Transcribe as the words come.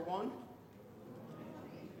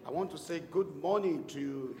I want to say good morning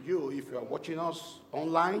to you if you are watching us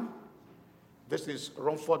online. This is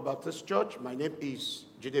Romford Baptist Church. My name is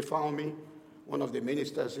Jide Faomi, one of the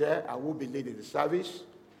ministers here. I will be leading the service.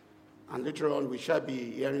 And later on, we shall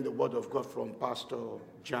be hearing the word of God from Pastor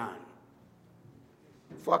John.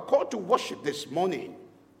 For our call to worship this morning,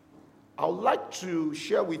 I would like to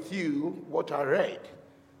share with you what I read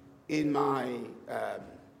in my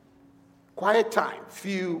quiet time a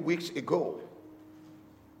few weeks ago.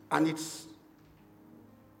 And it's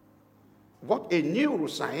what a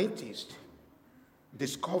neuroscientist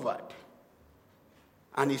discovered.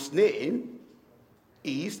 And his name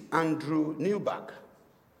is Andrew Newberg.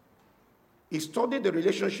 He studied the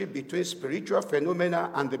relationship between spiritual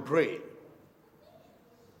phenomena and the brain.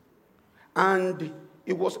 And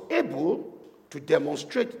he was able to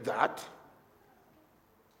demonstrate that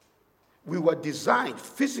we were designed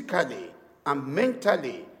physically and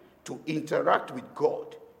mentally to interact with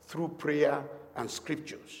God through prayer and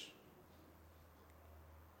scriptures.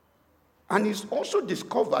 And he's also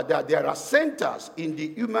discovered that there are centers in the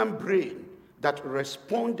human brain that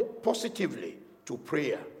respond positively to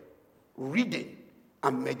prayer, reading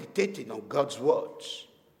and meditating on God's words,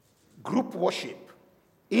 group worship,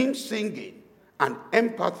 hymn singing, and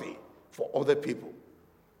empathy for other people.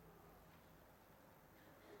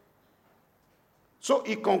 So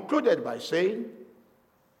he concluded by saying,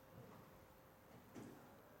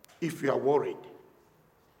 if you are worried,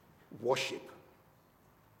 worship.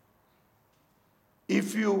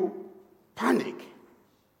 If you panic,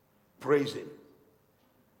 praise him.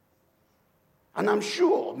 And I'm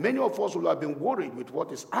sure many of us will have been worried with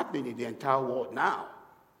what is happening in the entire world now.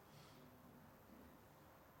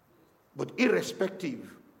 But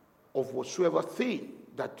irrespective of whatsoever thing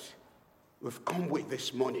that we've come with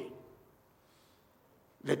this morning,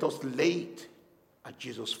 let us lay it at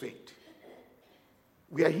Jesus' feet.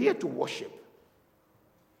 We are here to worship.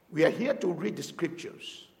 We are here to read the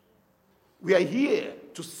scriptures. We are here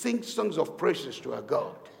to sing songs of praises to our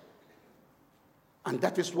God. And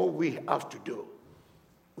that is what we have to do.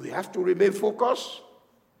 We have to remain focused,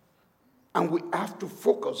 and we have to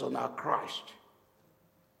focus on our Christ,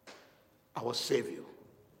 our Savior.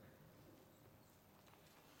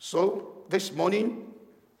 So, this morning,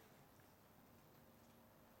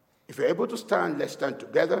 if you're able to stand, let's stand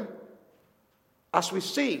together. As we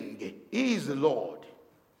sing, He is the Lord.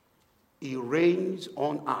 He reigns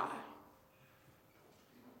on high.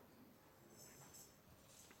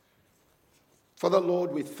 Father,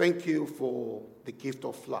 Lord, we thank you for the gift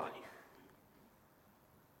of life.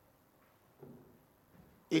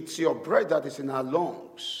 It's your breath that is in our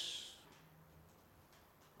lungs.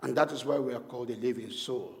 And that is why we are called a living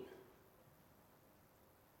soul.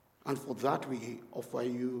 And for that we offer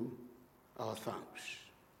you our thanks.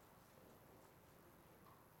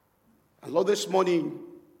 And Lord, this morning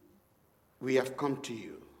we have come to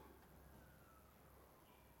you.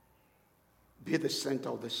 Be the center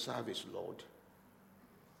of the service, Lord.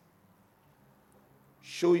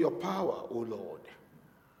 Show your power, O Lord.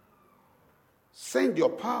 Send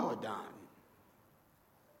your power down.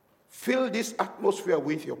 Fill this atmosphere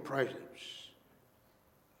with your presence.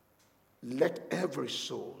 Let every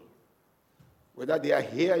soul, whether they are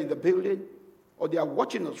here in the building or they are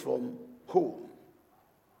watching us from home,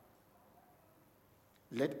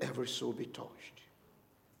 let every soul be touched.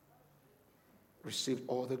 Receive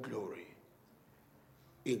all the glory.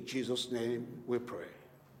 In Jesus' name we pray.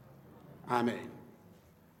 Amen.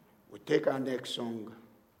 We take our next song,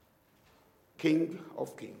 King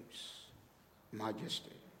of Kings,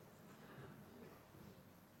 Majesty.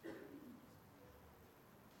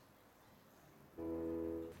 Good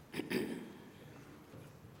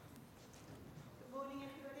morning,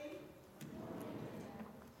 everybody.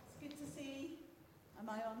 It's good to see. Am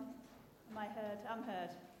I on? Am I heard? I'm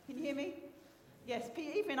heard. Can you hear me? Yes,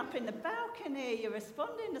 even up in the balcony, you're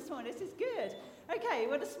responding this morning. This is good. Okay,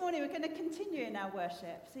 well, this morning we're going to continue in our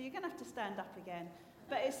worship, so you're going to have to stand up again.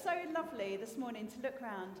 But it's so lovely this morning to look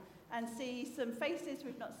around and see some faces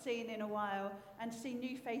we've not seen in a while and see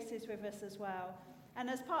new faces with us as well. And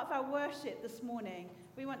as part of our worship this morning,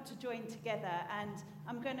 we want to join together, and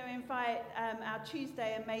I'm going to invite our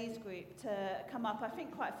Tuesday Amaze group to come up. I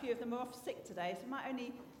think quite a few of them are off sick today, so it might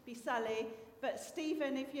only be Sally. But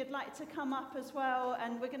Stephen, if you'd like to come up as well,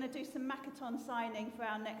 and we're going to do some Makaton signing for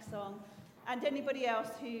our next song. And anybody else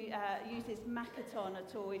who uses Makaton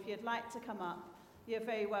at all, if you'd like to come up, you're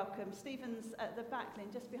very welcome. Stephen's at the back,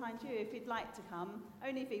 Lynn, just behind you, if you'd like to come,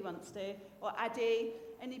 only if he wants to. Or Addy,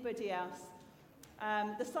 anybody else.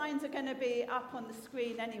 The signs are going to be up on the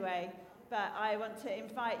screen anyway, but I want to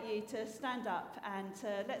invite you to stand up and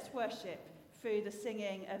let's worship through the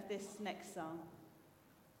singing of this next song.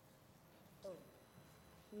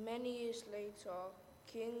 Many years later,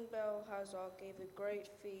 King Belshazzar gave a great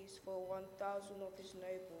feast for 1,000 of his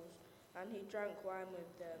nobles, and he drank wine with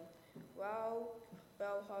them. While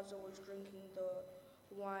Belshazzar was drinking the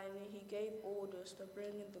wine, he gave orders to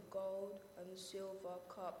bring in the gold and silver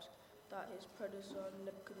cups that his predecessor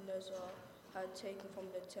Nebuchadnezzar had taken from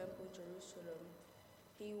the temple in Jerusalem.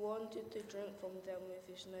 He wanted to drink from them with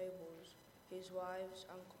his nobles, his wives,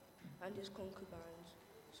 and his concubines.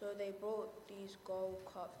 So they brought these gold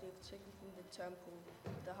cups they've taken from the temple,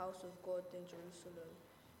 the house of God in Jerusalem,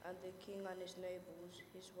 and the king and his nobles,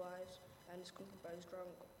 his wives, and his concubines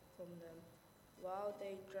drank from them. While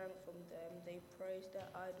they drank from them, they praised their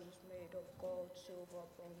idols made of gold, silver,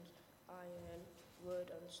 bronze, iron, wood,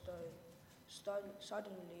 and stone.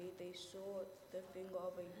 Suddenly, they saw the finger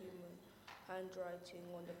of a human handwriting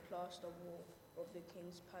on the plaster wall of the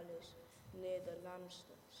king's palace near the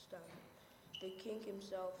lampstand. The king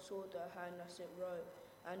himself saw the hand as it wrote,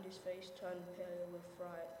 and his face turned pale with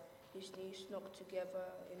fright. His knees knocked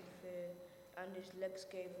together in fear, and his legs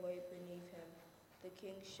gave way beneath him. The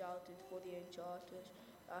king shouted for the enchanters,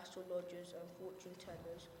 astrologers, and fortune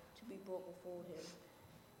tellers to be brought before him.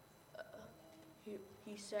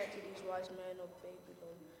 He said to these wise men of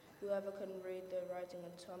Babylon, "Whoever can read the writing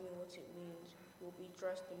and tell me what it means will be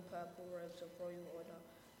dressed in purple robes of royal honor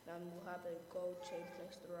and will have a gold chain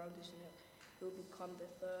placed around his neck. He will become the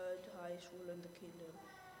third highest ruler in the kingdom."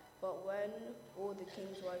 But when all the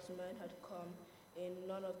king's wise men had come in,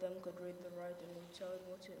 none of them could read the writing or tell him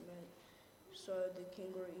what it meant. So the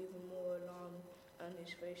king grew even more alarmed, and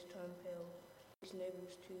his face turned pale. His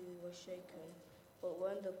nobles too were shaken. But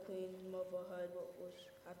when the queen's mother heard what was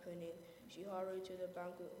happening, she hurried to the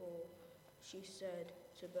banquet hall. She said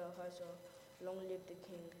to Belshazzar, "Long live the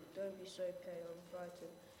king. Don't be so pale and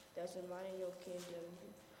frightened. There's a man in your kingdom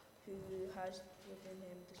who has within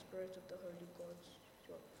him the spirit of the holy gods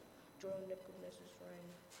during Nebuchadnezzar's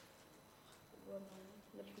reign."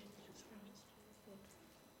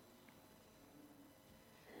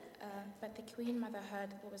 But the queen mother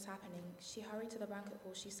heard what was happening. She hurried to the banquet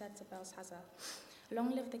hall. She said to Belshazzar,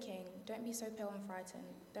 "Long live the king. Don't be so pale and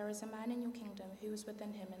frightened. There is a man in your kingdom who is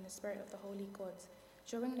within him in the spirit of the holy gods.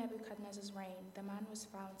 During Nebuchadnezzar's reign, the man was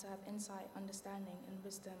found to have insight, understanding, and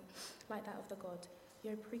wisdom like that of the god.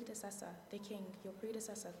 Your predecessor, King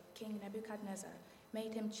Nebuchadnezzar,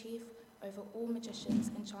 made him chief over all magicians,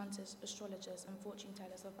 enchanters, astrologers, and fortune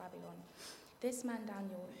tellers of Babylon. This man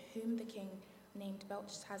Daniel, whom the king named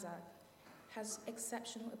Belshazzar, has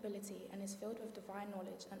exceptional ability and is filled with divine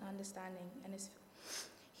knowledge and understanding, and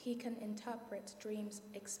he can interpret dreams,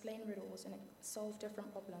 explain riddles, and solve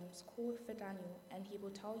different problems. Call for Daniel, and he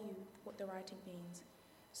will tell you what the writing means."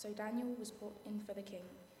 So Daniel was brought in for the king.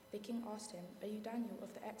 The king asked him, "Are you Daniel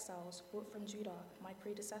of the exiles brought from Judah, my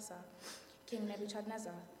predecessor, King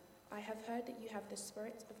Nebuchadnezzar? I have heard that you have the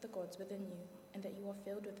spirit of the gods within you, and that you are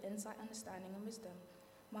filled with insight, understanding, and wisdom.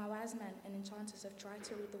 My wise men and enchanters have tried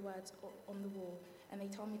to read the words on the wall, and they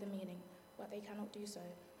tell me the meaning, but they cannot do so.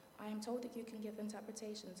 I am told that you can give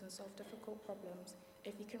interpretations and solve difficult problems.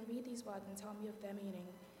 If you can read these words and tell me of their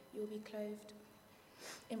meaning, you will be clothed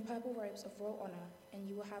in purple robes of royal honor, and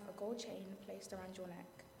you will have a gold chain placed around your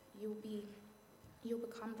neck. You'll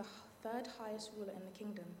become the third highest ruler in the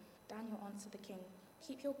kingdom." Daniel answered the king,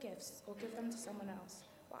 "Keep your gifts or give them to someone else,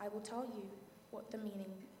 but I will tell you what the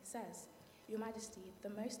meaning says. Your Majesty, the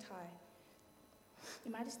Most High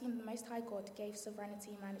God gave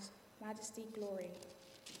sovereignty, majesty, glory,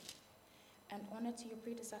 and honor to your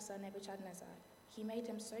predecessor Nebuchadnezzar. He made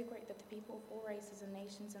him so great that the people of all races and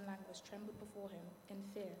nations and languages trembled before him in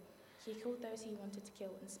fear. He killed those he wanted to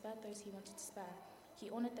kill and spared those he wanted to spare. He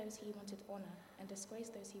honored those he wanted to honor and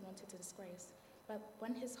disgraced those he wanted to disgrace. But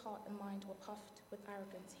when his heart and mind were puffed with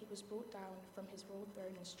arrogance, he was brought down from his royal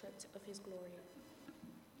throne and stripped of his glory.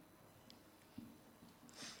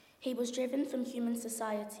 He was driven from human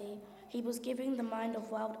society. He was given the mind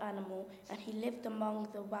of wild animal, and he lived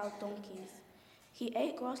among the wild donkeys. He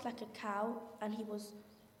ate grass like a cow, and he was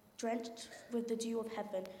drenched with the dew of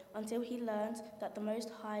heaven, until he learned that the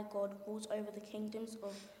Most High God rules over the kingdoms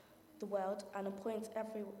of the world and appoints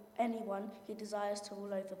anyone he desires to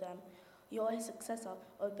rule over them. You are his successor,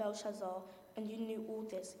 O Belshazzar, and you knew all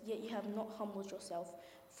this, yet you have not humbled yourself,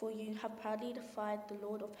 for you have proudly defied the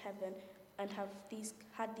Lord of heaven and have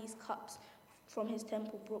had these cups from his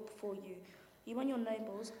temple brought before you. You and your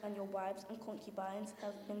nobles and your wives and concubines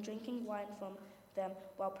have been drinking wine from them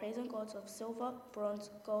while praising gods of silver, bronze,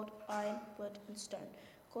 gold, iron, wood, and stone,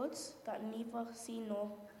 gods that neither see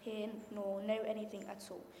nor hear, nor know anything at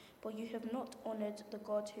all. But you have not honored the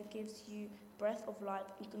God who gives you breath of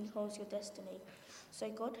life and controls your destiny. So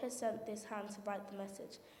God has sent this hand to write the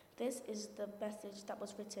message. This is the message that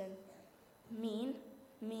was written. Mean,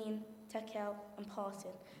 tekel, and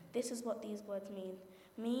parsin. This is what these words mean.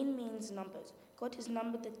 Mean means numbered. God has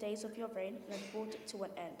numbered the days of your reign and has brought it to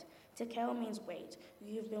an end. Tekel means weighed.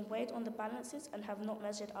 You have been weighed on the balances and have not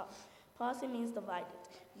measured up. Parsin means divided.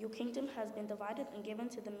 Your kingdom has been divided and given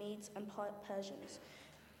to the Medes and Persians.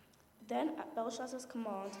 Then, at Belshazzar's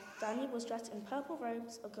command, Daniel was dressed in purple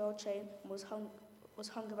robes, a gold chain was hung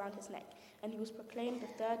around his neck, and he was proclaimed the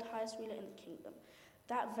third highest ruler in the kingdom.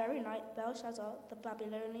 That very night, Belshazzar, the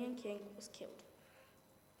Babylonian king, was killed.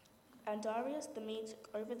 And Darius the Mede took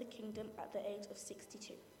over the kingdom at the age of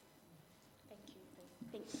 62.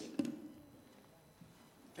 Thank you.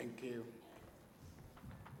 Thank you.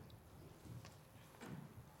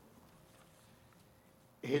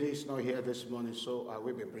 Haley is not here this morning, so I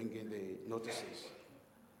will be bringing the notices.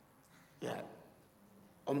 Yeah.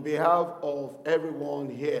 On behalf of everyone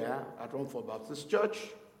here at Romford Baptist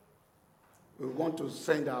Church, we want to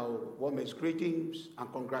send our warmest greetings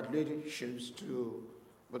and congratulations to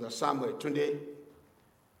Brother Samuel Tunde,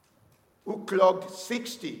 who clocked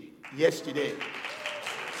 60 yesterday.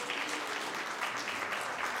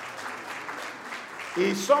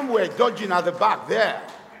 He's somewhere dodging at the back there.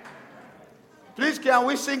 Please, can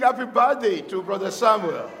we sing happy birthday to Brother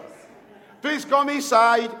Samuel? Please come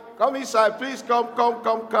inside. Come inside. Please come.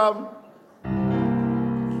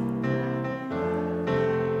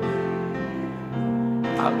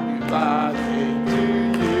 Happy birthday to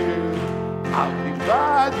you. Happy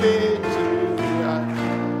birthday to you.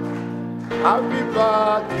 Happy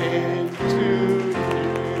birthday to you.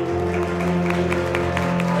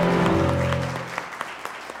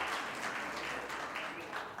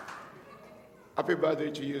 Happy birthday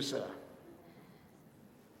to you, sir.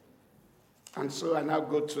 And so I now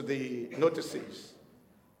go to the notices.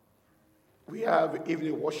 We have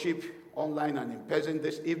evening worship online and in person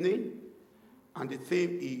this evening. And the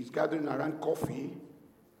theme is gathering around coffee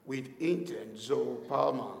with intern Zoe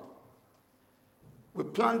Palmer. We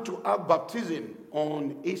plan to have baptism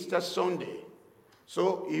on Easter Sunday.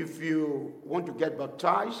 So if you want to get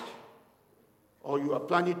baptized or you are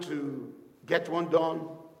planning to get one done,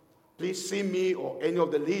 please see me or any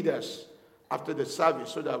of the leaders after the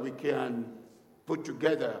service so that we can put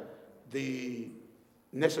together the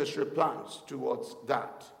necessary plans towards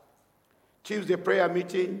that. Tuesday prayer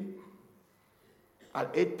meeting at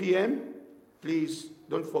 8 p.m. Please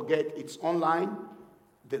don't forget it's online.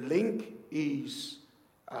 The link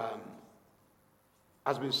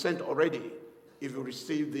has been sent already if you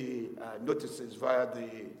receive the notices via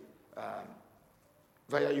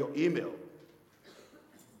your email.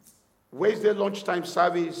 Wednesday lunchtime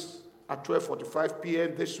service at 12:45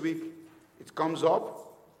 p.m. this week. It comes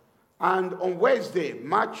up. And on Wednesday,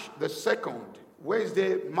 March the 2nd,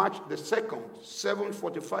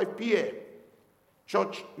 7:45 p.m.,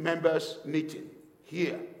 church members meeting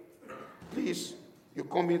here. Please, you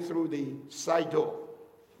come in through the side door.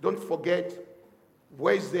 Don't forget,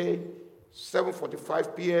 Wednesday,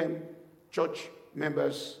 7:45 p.m., church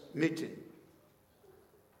members meeting.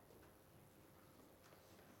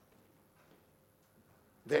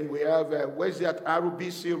 Then we have Wednesday at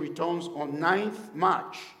RBC returns on 9th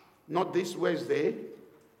March. Not this Wednesday,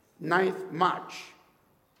 9th March.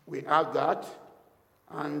 We have that.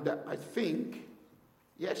 And I think,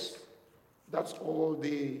 yes, that's all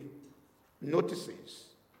the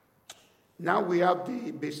notices. Now we have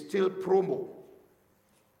the Be Still promo.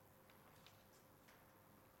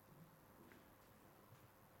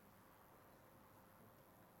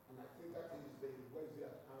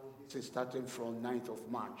 Starting from 9th of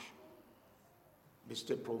March. Be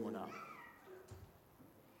Still promo now.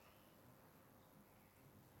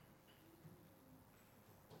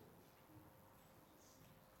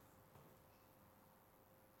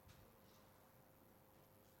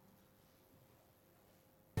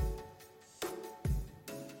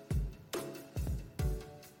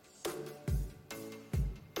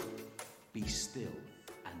 Be still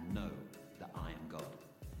and know that I am God.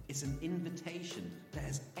 It's an invitation that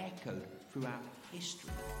has echoed throughout history.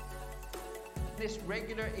 This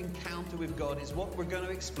regular encounter with God is what we're going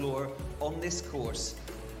to explore on this course.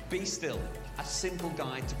 Be Still, a simple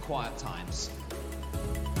guide to quiet times.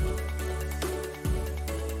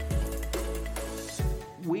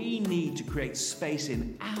 We need to create space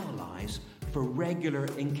in our lives for regular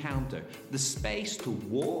encounter, the space to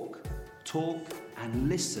walk, talk, and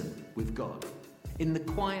listen with God. In the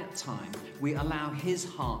quiet time, we allow His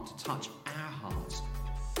heart to touch our hearts.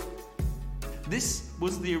 This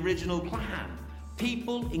was the original plan.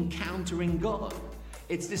 People encountering God.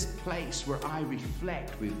 It's this place where I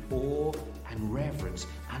reflect with awe and reverence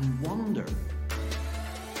and wonder.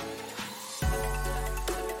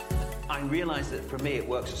 I realise that for me it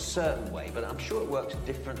works a certain way, but I'm sure it works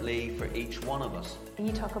differently for each one of us.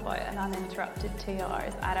 You talk about an uninterrupted 2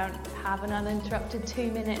 hours. I don't have an uninterrupted 2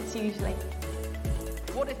 minutes usually.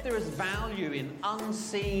 What if there is value in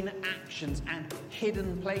unseen actions and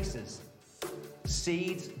hidden places?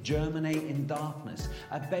 Seeds germinate in darkness.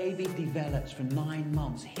 A baby develops for 9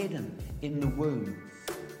 months, hidden in the womb.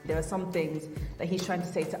 There are some things that he's trying to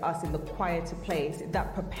say to us in the quieter place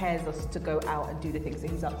that prepares us to go out and do the things that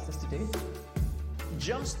he's asked us to do.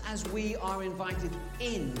 Just as we are invited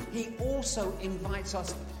in, he also invites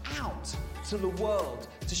us out to the world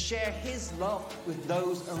to share his love with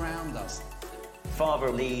those around us. Father,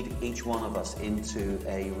 lead each one of us into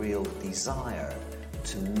a real desire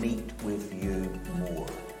to meet with you more.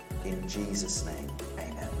 In Jesus' name,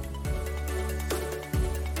 amen.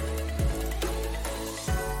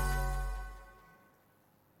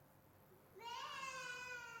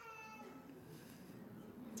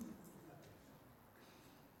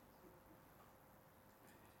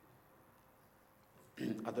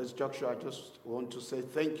 At this juncture, I just want to say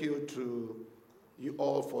thank you to you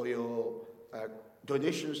all for your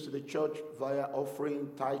donations to the church via offering,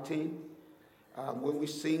 tithing. When we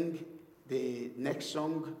sing the next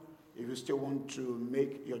song, if you still want to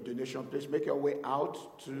make your donation, please make your way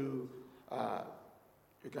out to,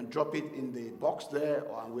 you can drop it in the box there,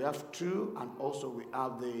 and we have 2, and also we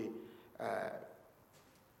have the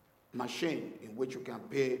machine in which you can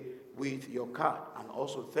pay with your card. And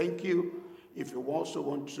also thank you if you also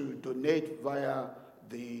want to donate via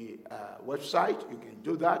the website, you can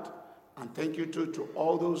do that. And thank you to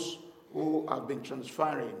all those who have been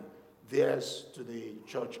transferring theirs to the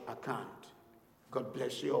church account. God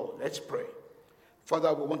bless you all. Let's pray.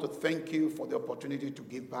 Father, we want to thank you for the opportunity to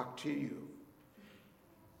give back to you.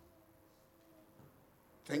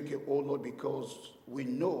 Thank you, O Lord, because we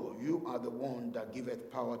know you are the one that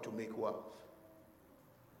giveth power to make wealth.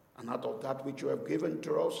 And out of that which you have given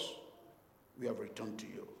to us, we have returned to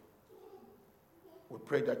you. We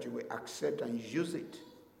pray that you will accept and use it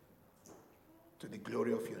to the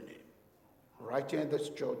glory of your name, right here in this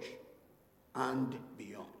church and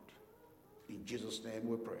beyond. In Jesus' name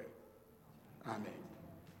we pray. Amen.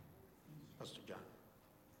 Pastor John.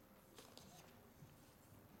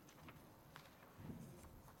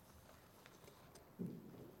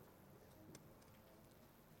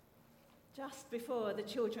 Just before the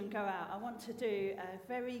children go out, I want to do a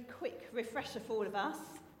very quick refresher for all of us.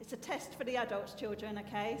 It's a test for the adults, children,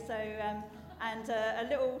 okay? So, and a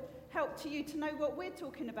little help to you to know what we're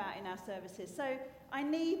talking about in our services. So I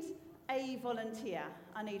need a volunteer.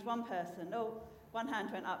 I need one person. Oh, one hand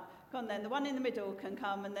went up. Come on then, the one in the middle can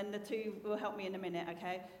come, and then the 2 will help me in a minute,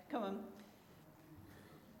 okay? Come on.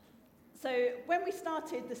 So when we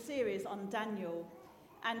started the series on Daniel,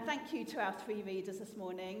 and thank you to our 3 readers this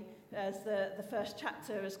morning, as the first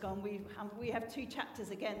chapter has gone, we have 2 chapters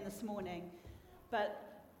again this morning.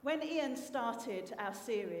 But when Ian started our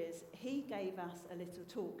series, he gave us a little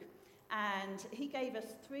talk. And he gave us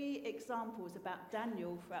 3 examples about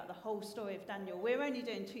Daniel throughout the whole story of Daniel. We're only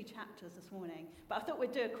doing 2 chapters this morning, but I thought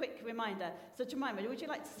we'd do a quick reminder. So Jemima, would you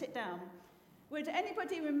like to sit down? Would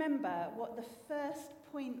anybody remember what the first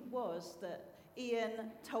point was that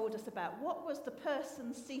Ian told us about? What was the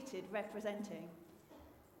person seated representing?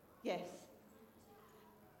 Yes.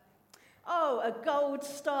 Oh, a gold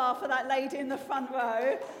star for that lady in the front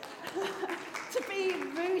row. To be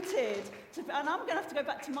rooted. And I'm going to have to go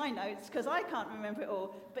back to my notes because I can't remember it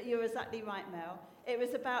all. But you're exactly right, Mel. It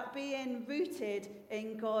was about being rooted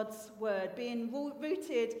in God's word, being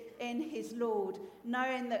rooted in his Lord,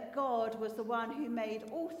 knowing that God was the one who made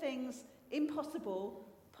all things impossible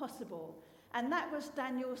possible. And that was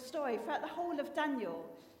Daniel's story throughout the whole of Daniel.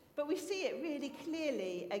 But we see it really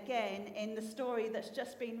clearly again in the story that's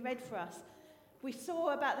just been read for us. We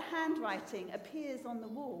saw about the handwriting appears on the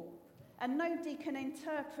wall, and nobody can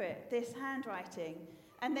interpret this handwriting.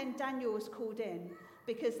 And then Daniel was called in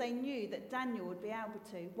because they knew that Daniel would be able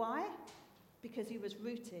to. Why? Because he was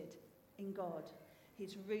rooted in God.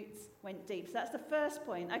 His roots went deep. So that's the first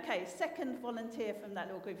point. Okay, second volunteer from that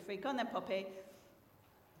little group of 3. Go on then, Poppy.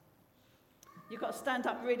 You've got to stand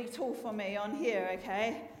up really tall for me on here,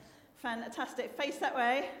 okay? Fantastic. Face that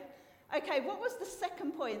way. Okay, what was the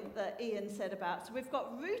second point that Ian said about? So we've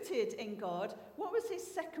got rooted in God. What was his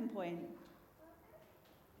second point?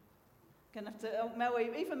 Gonna have to, oh, Mel,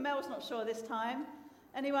 even Mel's not sure this time.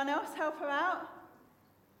 Anyone else help her out?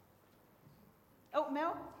 Oh,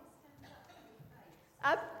 Mel?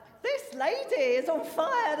 This lady is on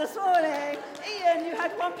fire this morning. Ian, you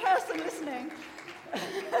had one person listening.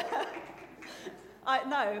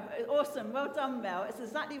 No, awesome. Well done, Mel. It's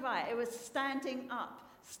exactly right. It was standing up,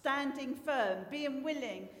 standing firm, being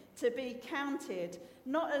willing to be counted,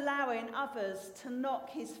 not allowing others to knock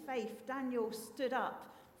his faith. Daniel stood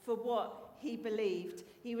up for what he believed.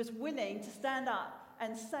 He was willing to stand up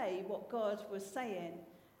and say what God was saying.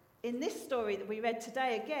 In this story that we read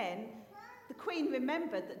today again, the queen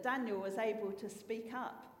remembered that Daniel was able to speak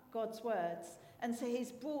up God's words. And so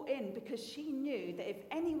he's brought in because she knew that if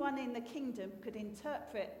anyone in the kingdom could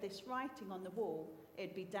interpret this writing on the wall,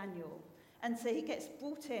 it'd be Daniel. And so he gets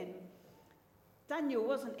brought in. Daniel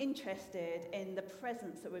wasn't interested in the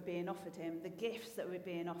presents that were being offered him, the gifts that were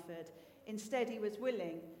being offered. Instead, he was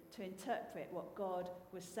willing to interpret what God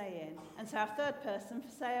was saying. And so our third person,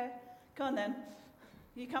 Faseo, come on then.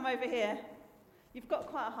 You come over here. You've got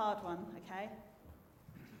quite a hard one, okay?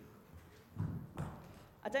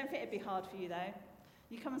 I don't think it'd be hard for you, though.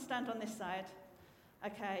 You come and stand on this side.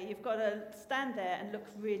 Okay, you've got to stand there and look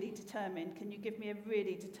really determined. Can you give me a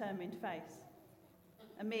really determined face?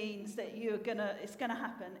 It means that it's going to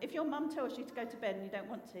happen. If your mum tells you to go to bed and you don't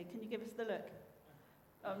want to, can you give us the look?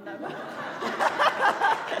 Oh, no.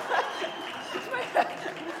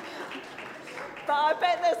 But I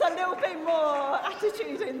bet there's a little bit more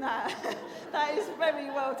attitude in that. That is very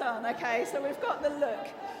well done. Okay, so we've got the look.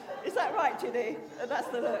 Is that right, Judy? That's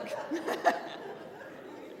the look.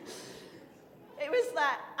 It was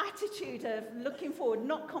that attitude of looking forward,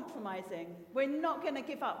 not compromising. We're not going to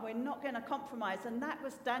give up. We're not going to compromise. And that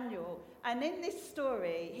was Daniel. And in this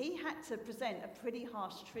story, he had to present a pretty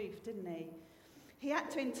harsh truth, didn't he? He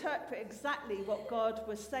had to interpret exactly what God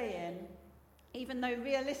was saying, even though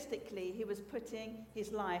realistically he was putting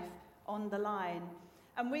his life on the line.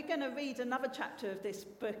 And we're going to read another chapter of this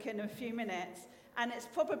book in a few minutes. And it's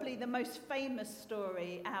probably the most famous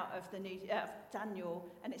story out of Daniel.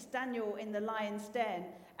 And it's Daniel in the lion's den.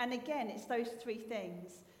 And again, it's those three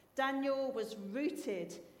things. Daniel was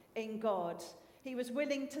rooted in God. He was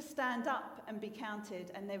willing to stand up and be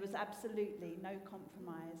counted. And there was absolutely no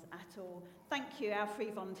compromise at all. Thank you, our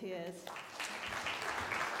free volunteers.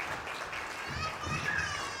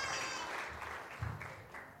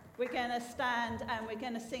 We're going to stand and we're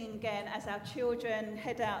going to sing again as our children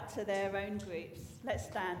head out to their own groups. Let's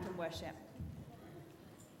stand and worship.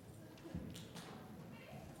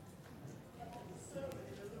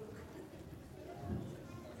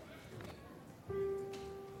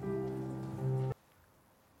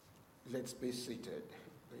 Let's be seated,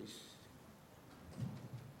 please.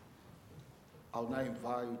 I'll now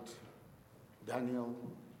invite Daniel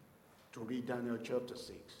to read Daniel chapter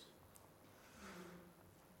 6.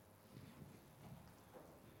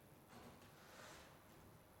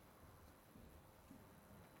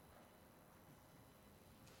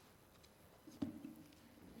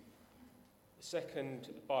 The second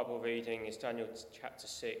Bible reading is Daniel chapter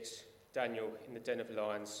 6, Daniel in the den of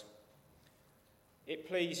lions. It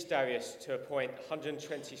pleased Darius to appoint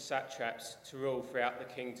 120 satraps to rule throughout the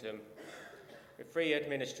kingdom, with 3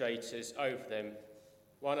 administrators over them,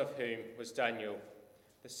 one of whom was Daniel.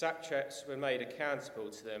 The satraps were made accountable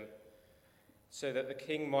to them, so that the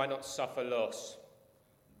king might not suffer loss.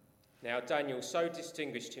 Now Daniel so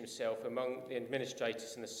distinguished himself among the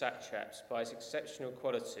administrators and the satraps by his exceptional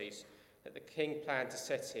qualities that the king planned to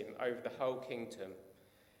set him over the whole kingdom.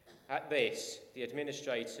 At this, the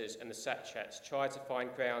administrators and the satraps tried to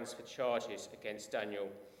find grounds for charges against Daniel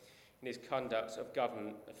in his conduct of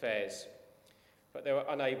government affairs, but they were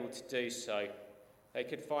unable to do so. They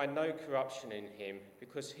could find no corruption in him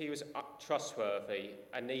because he was trustworthy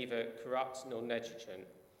and neither corrupt nor negligent.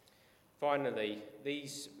 Finally,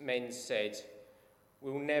 these men said,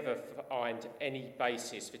 "We'll never find any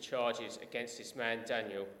basis for charges against this man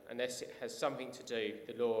Daniel unless it has something to do with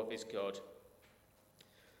the law of his God."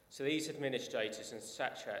 So these administrators and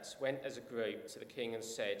satraps went as a group to the king and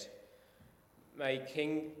said, "May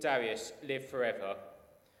King Darius live forever."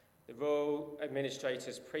 The royal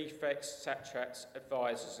administrators, prefects, satraps,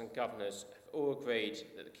 advisors and governors have all agreed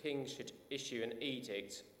that the king should issue an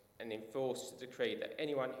edict and enforce the decree that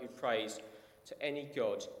anyone who prays to any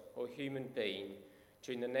god or human being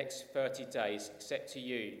during the next 30 days, except to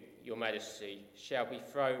you, your majesty, shall be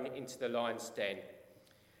thrown into the lion's den.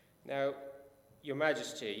 Now, your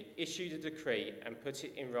majesty, issued a decree and put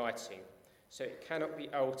it in writing, so it cannot be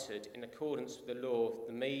altered in accordance with the law of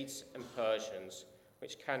the Medes and Persians,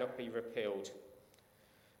 which cannot be repealed.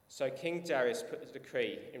 So King Darius put the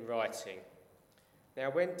decree in writing. Now,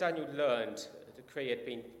 when Daniel learned that the decree had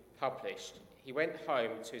been published, he went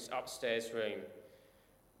home to his upstairs room.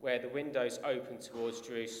 where the windows opened towards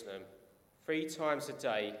Jerusalem. 3 times a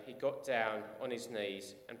day he got down on his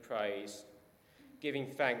knees and prayed, giving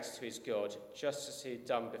thanks to his God, just as he had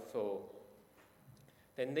done before.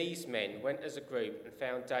 Then these men went as a group and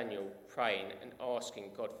found Daniel praying and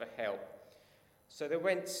asking God for help. So they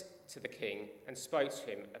went to the king and spoke to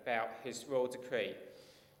him about his royal decree.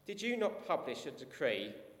 Did you not publish a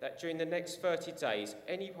decree that during the next 30 days,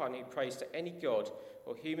 anyone who prays to any god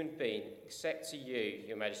or human being except to you,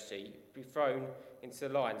 your majesty, be thrown into the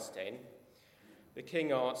lion's den? The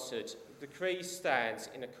king answered, the decree stands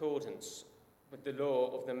in accordance with the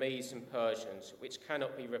law of the Medes and Persians, which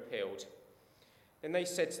cannot be repealed. Then they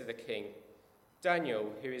said to the king,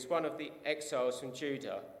 Daniel, who is one of the exiles from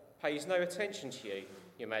Judah, pays no attention to you,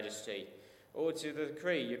 your majesty, or to the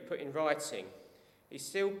decree you put in writing. He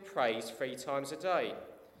still prays 3 times a day.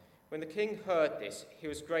 When the king heard this, he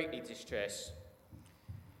was greatly distressed.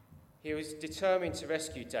 He was determined to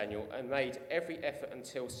rescue Daniel and made every effort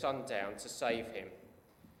until sundown to save him.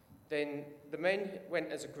 Then the men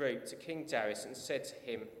went as a group to King Darius and said to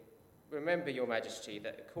him, remember, your majesty,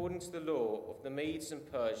 that according to the law of the Medes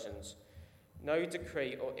and Persians, no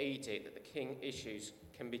decree or edict that the king issues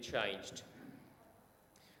can be changed.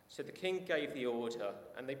 So the king gave the order,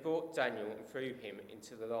 and they brought Daniel and threw him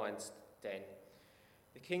into the lion's den.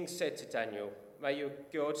 The king said to Daniel, may your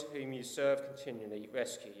God, whom you serve continually,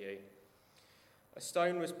 rescue you. A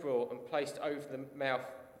stone was brought and placed over the mouth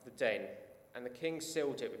of the den, and the king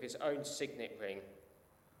sealed it with his own signet ring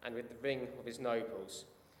and with the ring of his nobles,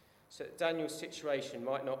 so that Daniel's situation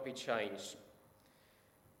might not be changed.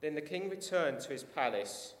 Then the king returned to his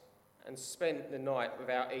palace and spent the night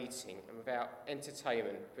without eating and without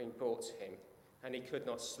entertainment being brought to him, and he could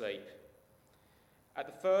not sleep. At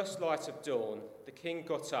the first light of dawn, the king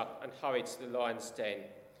got up and hurried to the lion's den.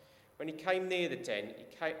 When he came near the den,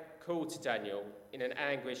 he called to Daniel in an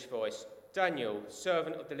anguished voice, Daniel,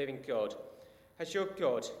 servant of the living God, has your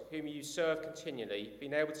God, whom you serve continually,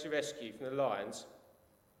 been able to rescue you from the lions?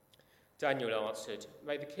 Daniel answered,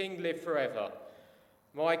 may the king live forever.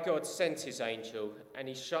 My God sent his angel, and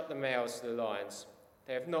he shut the mouths of the lions.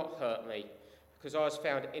 They have not hurt me, because I was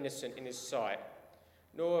found innocent in his sight,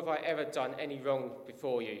 nor have I ever done any wrong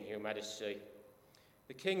before you, your majesty.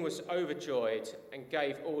 The king was overjoyed and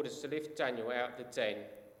gave orders to lift Daniel out of the den.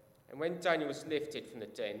 And when Daniel was lifted from the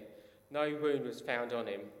den, no wound was found on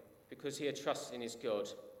him, because he had trusted in his God.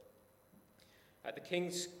 At the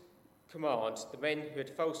king's command, the men who had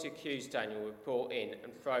falsely accused Daniel were brought in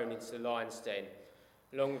and thrown into the lion's den,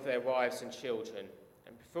 along with their wives and children.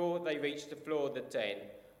 And before they reached the floor of the den,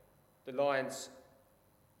 the lions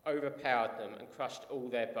overpowered them and crushed all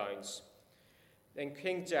their bones. Then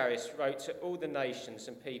King Darius wrote to all the nations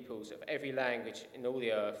and peoples of every language in all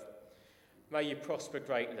the earth, may you prosper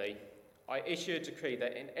greatly. I issue a decree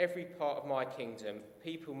that in every part of my kingdom,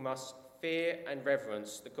 people must fear and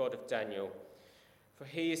reverence the God of Daniel. For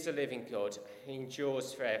he is the living God, he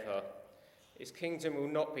endures forever. His kingdom will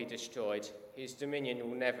not be destroyed, his dominion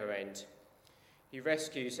will never end. He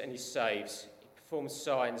rescues and he saves, he performs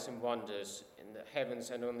signs and wonders in the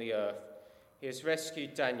heavens and on the earth. He has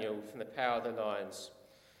rescued Daniel from the power of the lions.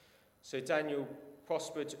 So Daniel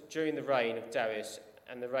prospered during the reign of Darius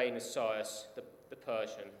and the reign of Cyrus the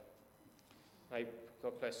Persian. May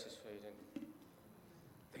God bless this reading.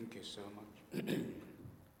 Thank you so much.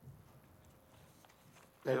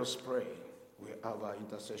 Let us pray. We have our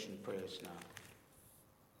intercession prayers now.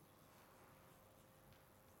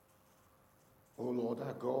 O Lord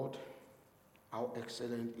our God, how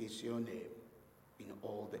excellent is your name in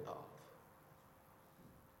all the earth.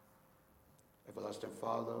 Everlasting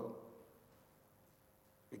Father,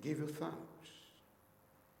 we give you thanks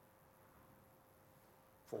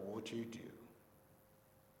for what you do,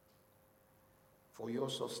 for your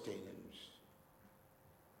sustenance.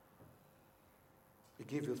 We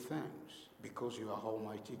give you thanks because you are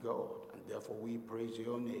Almighty God, and therefore we praise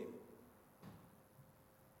your name.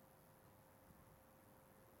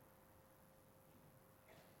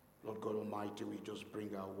 Lord God Almighty, we just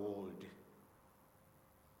bring our world.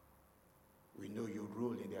 We know you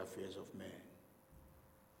rule in the affairs of men.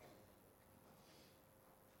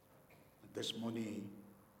 This morning,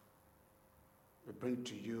 we bring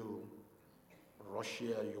to you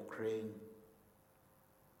Russia, Ukraine,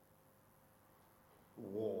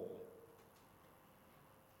 war.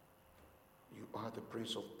 You are the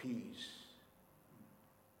Prince of Peace.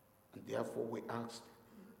 And therefore we ask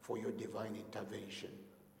for your divine intervention.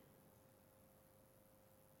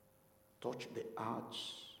 Touch the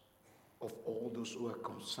hearts of all those who are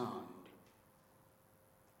concerned,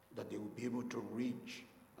 that they will be able to reach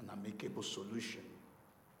an amicable solution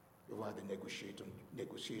over the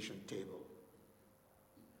negotiation table.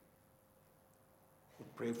 We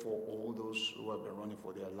pray for all those who have been running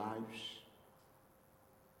for their lives.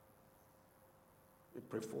 We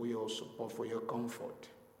pray for your support, for your comfort,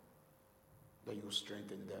 that you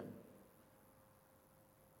strengthen them.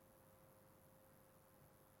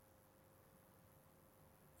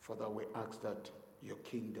 Father, we ask that your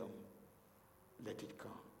kingdom, let it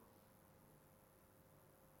come.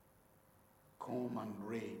 Come and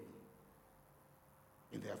reign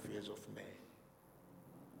in the affairs of men.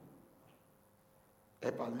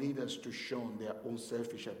 Help our leaders to shun their own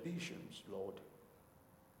selfish ambitions, Lord,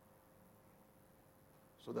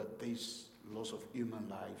 so that this loss of human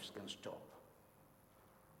lives can stop.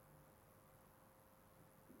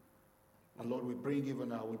 And Lord, we bring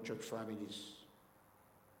even our own church families,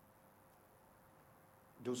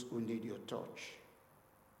 those who need your touch,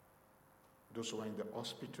 those who are in the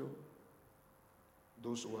hospital,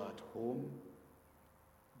 those who are at home,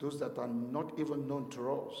 those that are not even known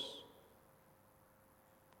to us,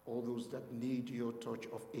 all those that need your touch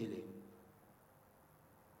of healing.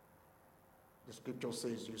 The scripture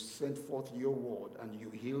says you sent forth your word and you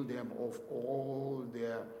healed them of all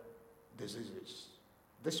their diseases.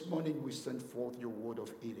 This morning we send forth your word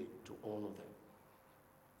of healing to all of them.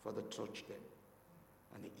 Father, touch them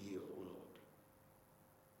and heal, O Lord.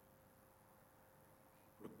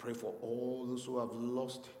 We pray for all those who have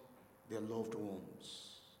lost their loved ones.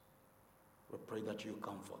 We pray that you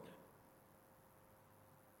comfort them.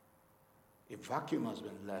 A vacuum has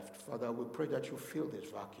been left. Father, we pray that you fill this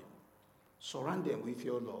vacuum. Surround them with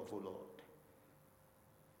your love, O Lord.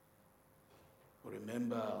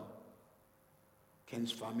 Remember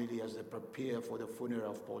Ken's family as they prepare for the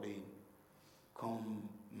funeral of Pauline come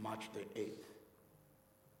March the 8th.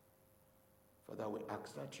 Father, we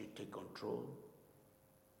ask that you take control.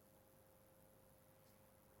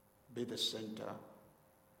 Be the center.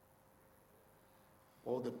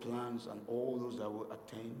 All the plans and all those that will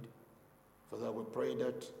attend. Father, we pray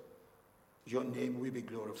that your name will be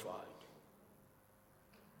glorified.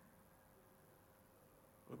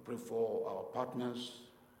 We pray for our partners,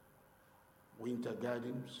 Winter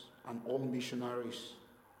Gardens, and all missionaries.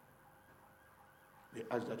 We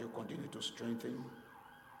ask that you continue to strengthen,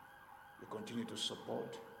 you continue to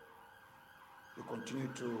support, you continue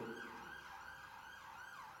to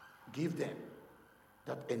give them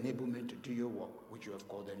that enablement to do your work which you have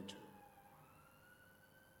called them to.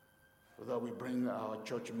 So that we bring our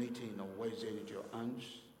church meeting on Wednesday into your hands.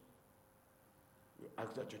 We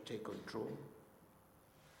ask that you take control.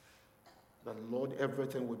 That, Lord,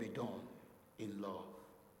 everything will be done in love.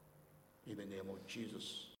 In the name of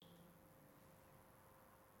Jesus.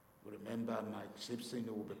 We remember Mike Simpson,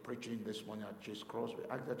 who will be preaching this morning at Chase Cross. We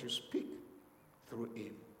ask that you speak through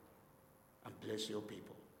him and bless your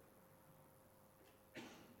people.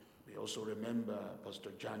 We also remember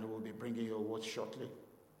Pastor John, who will be bringing your word shortly.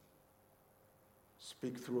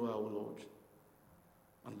 Speak through our Lord,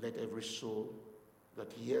 and let every soul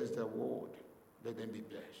that hears the word, let them be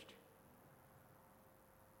blessed.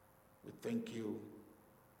 We thank you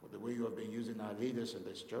for the way you have been using our leaders in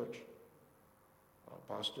this church,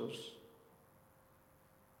 our pastors,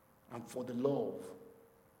 and for the love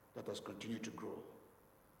that has continued to grow.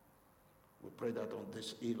 We pray that on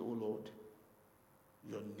this hill, O Lord,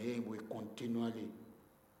 your name will continually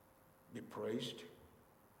be praised,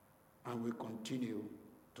 and we continue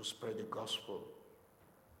to spread the gospel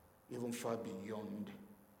even far beyond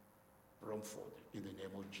Romford, in the name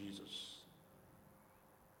of Jesus.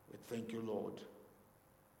 We thank you, Lord.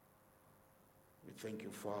 We thank you,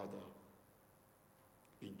 Father.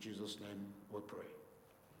 In Jesus' name we pray.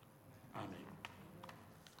 Amen.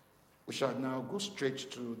 We shall now go straight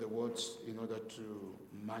to the words in order to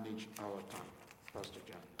manage our time. Pastor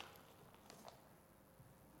John.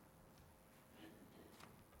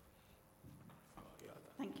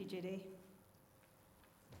 Thank you, Judy.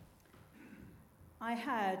 I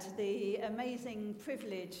had the amazing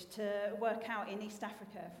privilege to work out in East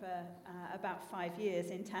Africa for about 5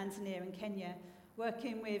 years in Tanzania and Kenya,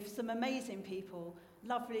 working with some amazing people,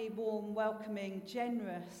 lovely, warm, welcoming,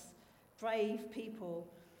 generous, brave people.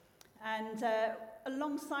 And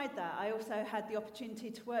alongside that, I also had the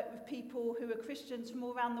opportunity to work with people who are Christians from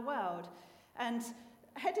all around the world. And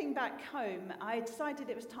heading back home, I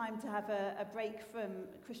decided it was time to have a break from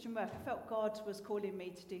Christian work. I felt God was calling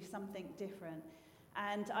me to do something different.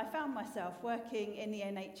 And I found myself working in the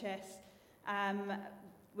NHS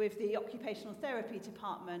with the occupational therapy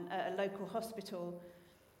department at a local hospital.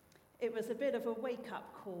 It was a bit of a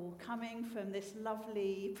wake-up call coming from this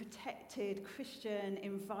lovely, protected Christian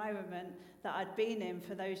environment that I'd been in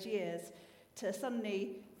for those years to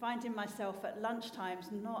suddenly finding myself at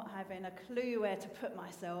lunchtimes not having a clue where to put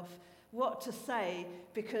myself, what to say,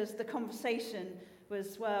 because the conversation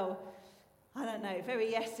was, well, I don't know,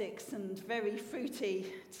 very Essex and very fruity,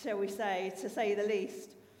 shall we say, to say the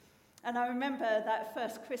least. And I remember that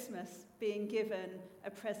first Christmas being given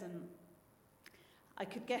a present. I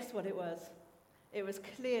could guess what it was. It was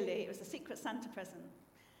a Secret Santa present.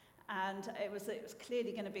 And it was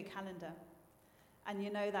clearly going to be a calendar. And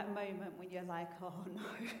you know that moment when you're like, oh no,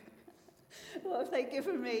 what have they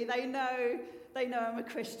given me? They know I'm a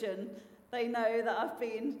Christian. They know that I've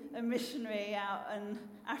been a missionary out in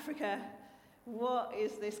Africa. What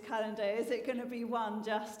is this calendar? Is it going to be one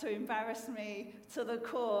just to embarrass me to the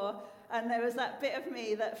core? And there was that bit of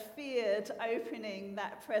me that feared opening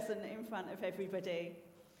that present in front of everybody.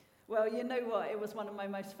 Well, you know what? It was one of my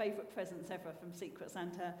most favourite presents ever from Secret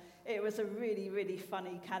Santa. It was a really, really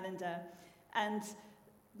funny calendar. And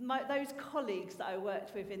those colleagues that I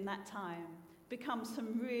worked with in that time become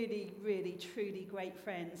some really, really, truly great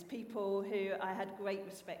friends, people who I had great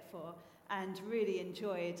respect for and really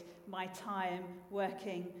enjoyed my time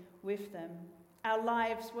working with them. Our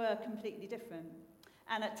lives were completely different.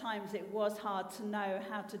 And at times it was hard to know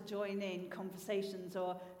how to join in conversations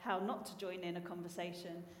or how not to join in a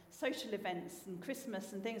conversation. Social events and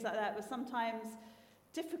Christmas and things like that were sometimes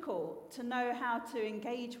difficult to know how to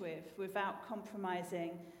engage with without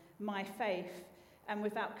compromising my faith and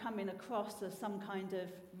without coming across as some kind of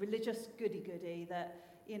religious goody-goody that,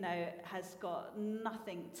 you know, has got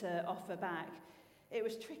nothing to offer back. It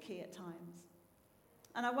was tricky at times.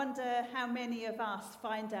 And I wonder how many of us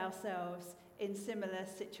find ourselves in similar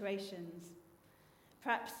situations.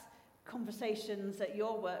 Perhaps conversations at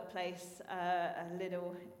your workplace are a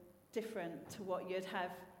little different to what you'd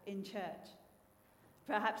have in church.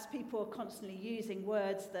 Perhaps people are constantly using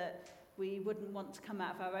words that we wouldn't want to come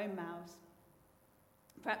out of our own mouths.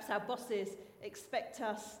 Perhaps our bosses expect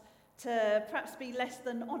us to perhaps be less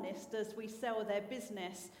than honest as we sell their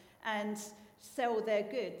business and sell their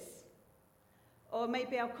goods. Or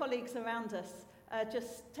maybe our colleagues around us are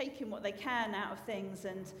just taking what they can out of things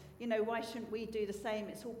and, you know, why shouldn't we do the same?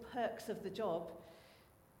 It's all perks of the job.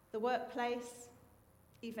 The workplace,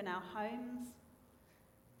 even our homes,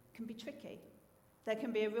 can be tricky. There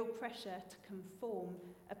can be a real pressure to conform,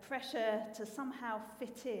 a pressure to somehow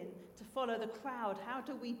fit in, to follow the crowd. How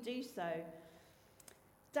do we do so?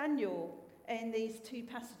 Daniel, in these two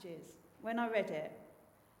passages, when I read it,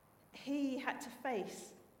 he had to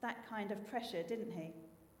face that kind of pressure, didn't he?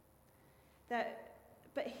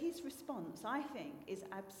 But his response, I think, is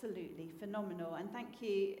absolutely phenomenal. And thank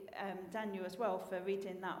you, Daniel, as well, for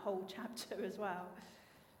reading that whole chapter as well.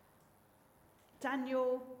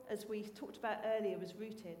 Daniel, as we talked about earlier, was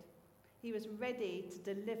rooted. He was ready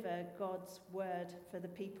to deliver God's word for the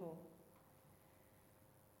people.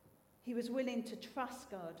 He was willing to trust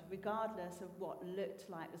God regardless of what looked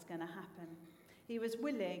like was going to happen. He was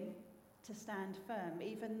willing to stand firm,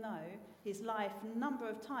 even though his life, a number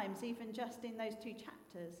of times, even just in those two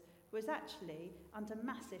chapters, was actually under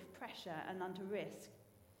massive pressure and under risk.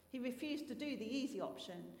 He refused to do the easy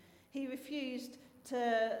option. He refused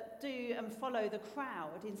to do and follow the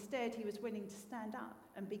crowd. Instead, he was willing to stand up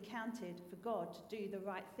and be counted for God to do the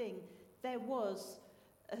right thing. There was,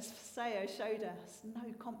 as Sayo showed us,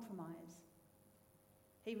 no compromise.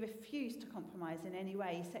 He refused to compromise in any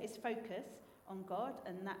way. He set his focus on God,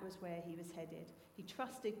 and that was where he was headed. He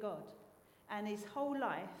trusted God, and his whole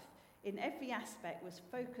life, in every aspect, was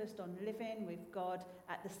focused on living with God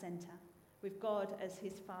at the centre, with God as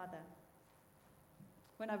his Father.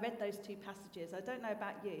 When I read those two passages, I don't know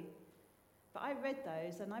about you, but I read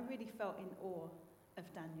those and I really felt in awe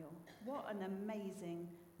of Daniel. What an amazing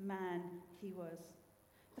man he was.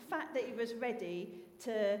 The fact that he was ready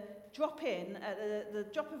to drop in at the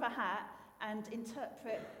drop of a hat and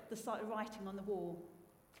interpret the writing on the wall.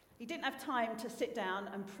 He didn't have time to sit down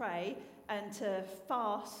and pray and to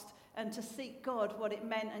fast and to seek God what it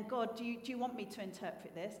meant, and God, do you want me to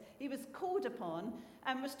interpret this? He was called upon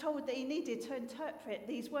and was told that he needed to interpret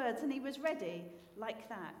these words, and he was ready like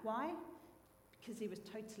that. Why? Because he was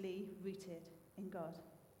totally rooted in God.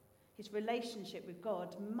 His relationship with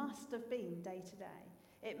God must have been day to day.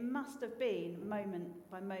 It must have been moment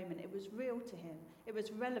by moment. It was real to him. It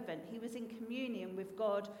was relevant. He was in communion with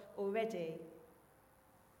God already.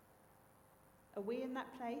 Are we in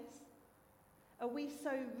that place? Are we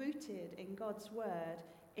so rooted in God's word,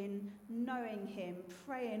 in knowing him,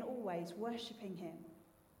 praying always, worshipping him,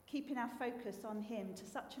 keeping our focus on him to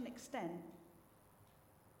such an extent,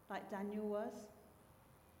 like Daniel was?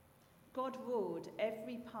 God ruled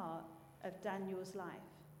every part of Daniel's life.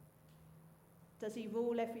 Does he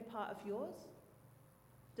rule every part of yours?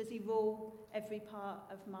 Does he rule every part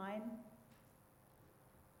of mine?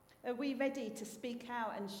 Are we ready to speak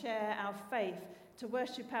out and share our faith, to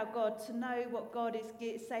worship our God, to know what God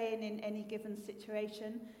is saying in any given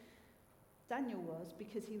situation? Daniel was,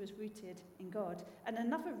 because he was rooted in God. And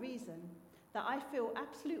another reason that I feel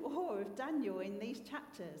absolute awe of Daniel in these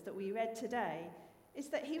chapters that we read today is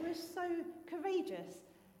that he was so courageous.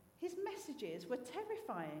 His messages were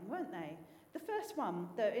terrifying, weren't they? The first one,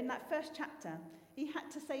 in that first chapter, he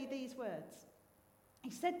had to say these words.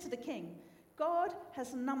 He said to the king, "God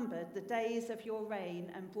has numbered the days of your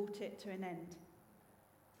reign and brought it to an end."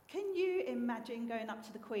 Can you imagine going up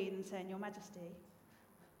to the Queen and saying, "Your Majesty"?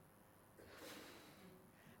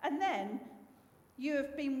 And then, "You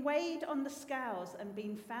have been weighed on the scales and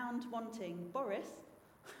been found wanting." Boris?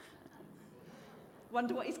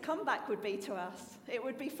 Wonder what his comeback would be to us. It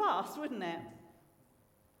would be fast, wouldn't it?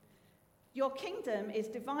 "Your kingdom is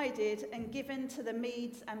divided and given to the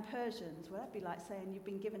Medes and Persians." Well, that'd be like saying you've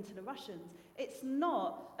been given to the Russians. It's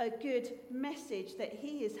not a good message that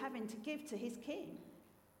he is having to give to his king.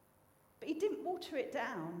 But he didn't water it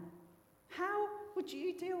down. How would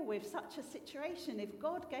you deal with such a situation if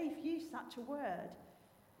God gave you such a word?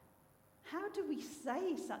 How do we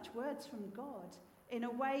say such words from God in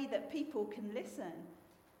a way that people can listen?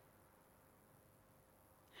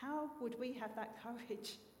 How would we have that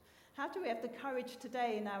courage? How do we have the courage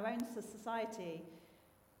today in our own society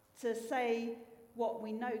to say what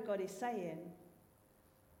we know God is saying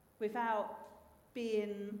without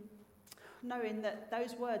knowing that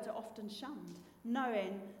those words are often shunned,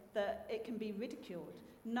 knowing that it can be ridiculed,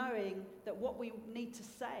 knowing that what we need to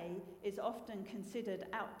say is often considered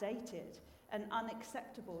outdated and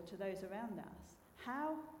unacceptable to those around us?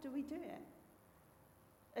 How do we do it?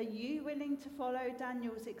 Are you willing to follow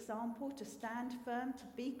Daniel's example, to stand firm, to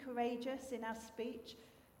be courageous in our speech?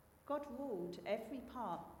 God ruled every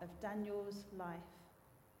part of Daniel's life.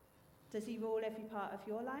 Does he rule every part of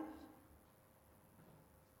your life?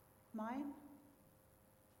 Mine?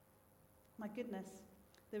 My goodness,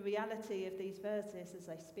 the reality of these verses as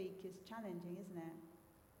I speak is challenging, isn't it?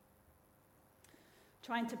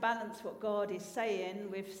 Trying to balance what God is saying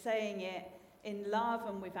with saying it in love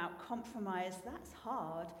and without compromise, that's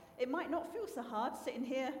hard. It might not feel so hard sitting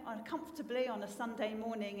here comfortably on a Sunday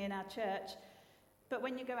morning in our church, but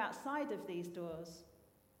when you go outside of these doors,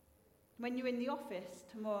 when you're in the office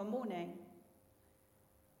tomorrow morning,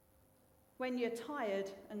 when you're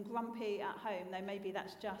tired and grumpy at home, though maybe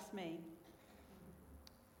that's just me,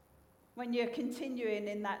 when you're continuing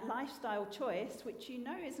in that lifestyle choice, which you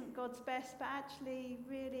know isn't God's best, but actually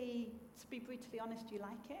really, to be brutally honest, you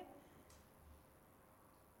like it?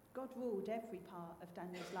 God ruled every part of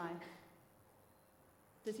Daniel's life.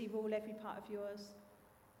 Does he rule every part of yours?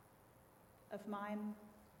 Of mine?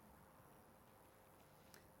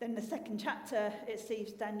 Then the second chapter, it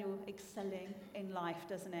sees Daniel excelling in life,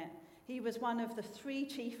 doesn't it? He was one of the 3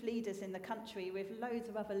 chief leaders in the country with loads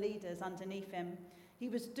of other leaders underneath him. He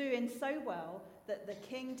was doing so well that the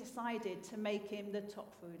king decided to make him the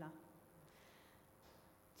top ruler.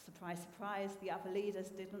 Surprise, surprise, the other leaders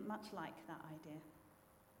didn't much like that idea.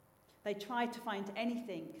 They tried to find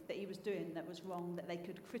anything that he was doing that was wrong, that they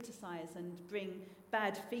could criticize and bring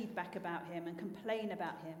bad feedback about him and complain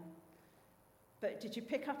about him. But did you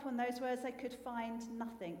pick up on those words? They could find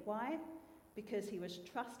nothing. Why? Because he was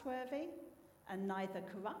trustworthy and neither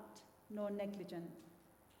corrupt nor negligent.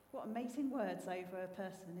 What amazing words over a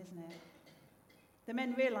person, isn't it? The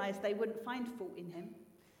men realized they wouldn't find fault in him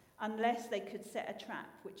unless they could set a trap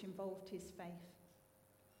which involved his faith.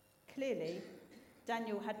 Clearly,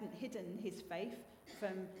 Daniel hadn't hidden his faith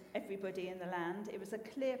from everybody in the land. It was a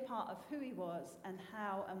clear part of who he was and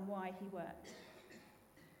how and why he worked.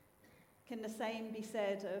 Can the same be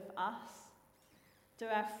said of us? Do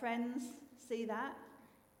our friends see that?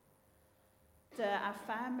 Do our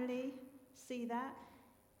family see that?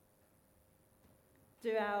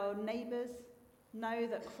 Do our neighbours know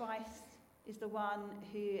that Christ is the one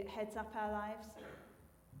who heads up our lives?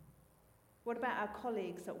 What about our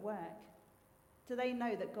colleagues at work? Do they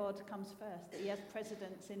know that God comes first, that he has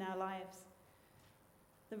precedence in our lives?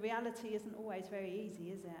 The reality isn't always very easy,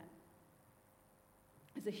 is it?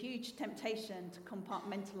 There's a huge temptation to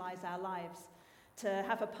compartmentalise our lives, to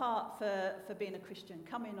have a part for being a Christian,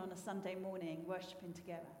 coming on a Sunday morning, worshipping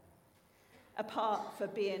together. A part for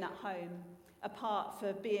being at home, a part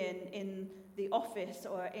for being in the office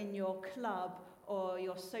or in your club or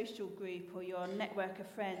your social group or your network of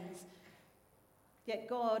friends. Yet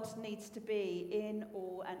God needs to be in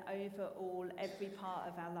all and over all, every part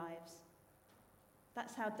of our lives.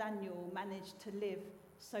 That's how Daniel managed to live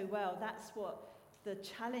so well. That's what the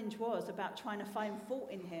challenge was about trying to find fault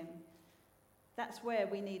in him. That's where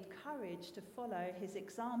we need courage to follow his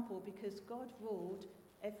example, because God ruled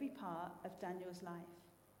every part of Daniel's life.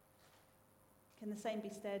 Can the same be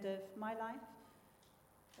said of my life,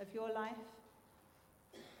 of your life?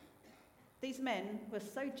 These men were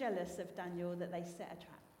so jealous of Daniel that they set a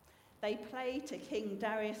trap. They play to King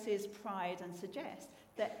Darius's pride and suggest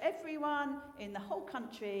that everyone in the whole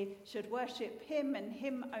country should worship him and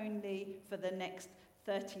him only for the next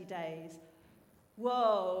 30 days.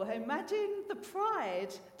 Whoa, imagine the pride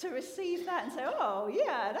to receive that and say, oh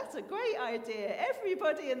yeah, that's a great idea.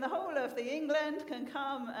 Everybody in the whole of the England can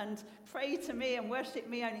come and pray to me and worship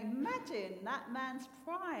me only. Imagine that man's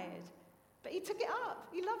pride. But he took it up.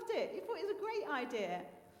 He loved it. He thought it was a great idea.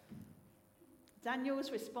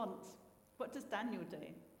 Daniel's response. What does Daniel do?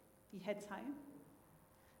 He heads home.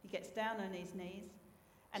 He gets down on his knees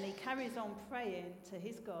and he carries on praying to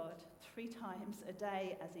his God 3 times a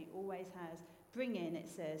day, as he always has, bringing, it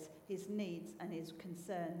says, his needs and his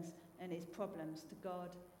concerns and his problems to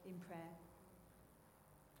God in prayer.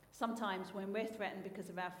 Sometimes when we're threatened because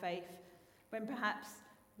of our faith, when perhaps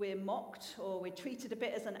we're mocked or we're treated a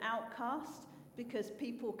bit as an outcast because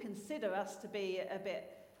people consider us to be a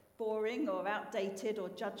bit boring or outdated or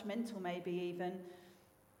judgmental maybe even,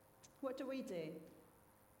 what do?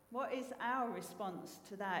 What is our response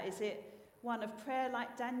to that? Is it one of prayer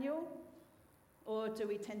like Daniel, or do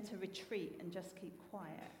we tend to retreat and just keep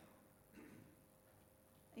quiet?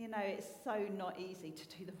 You know, it's so not easy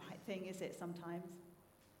to do the right thing, is it, sometimes?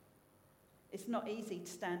 It's not easy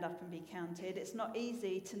to stand up and be counted. It's not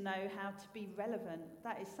easy to know how to be relevant.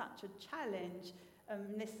 That is such a challenge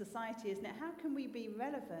in this society, isn't it? How can we be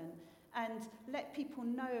relevant and let people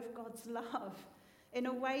know of God's love in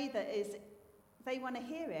a way that is, they want to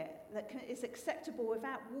hear it, that is acceptable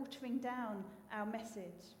without watering down our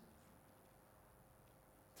message?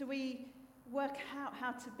 Do we work out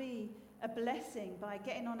how to be a blessing by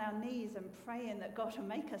getting on our knees and praying that God will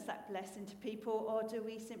make us that blessing to people, or do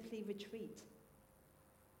we simply retreat?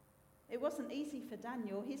 It wasn't easy for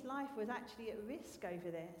Daniel. His life was actually at risk over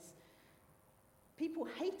this. People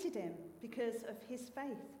hated him because of his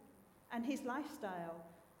faith and his lifestyle.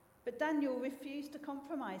 But Daniel refused to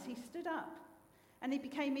compromise. He stood up and he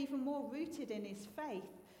became even more rooted in his faith,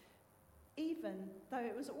 even though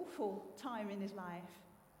it was an awful time in his life.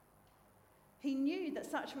 He knew that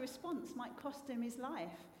such a response might cost him his life.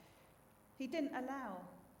 He didn't allow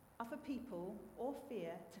other people or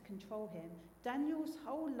fear to control him. Daniel's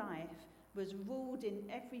whole life was ruled in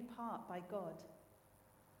every part by God.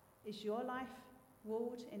 Is your life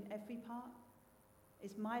ruled in every part?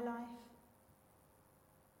 Is my life?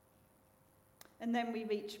 And then we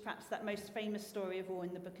reach perhaps that most famous story of all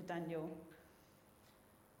in the book of Daniel.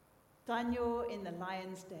 Daniel in the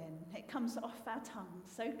lion's den. It comes off our tongue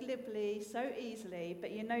so glibly, so easily,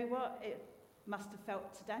 but you know what? It must have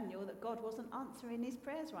felt to Daniel that God wasn't answering his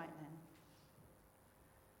prayers right then.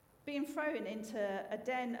 Being thrown into a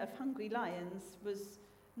den of hungry lions was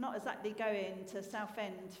not exactly going to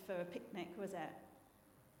Southend for a picnic, was it?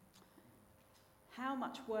 How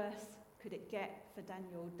much worse could it get for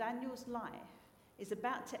Daniel? Daniel's life is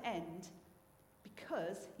about to end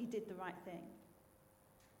because he did the right thing.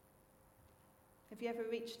 Have you ever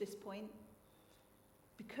reached this point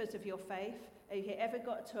because of your faith? Have you ever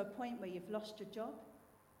got to a point where you've lost your job?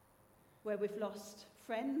 Where we've lost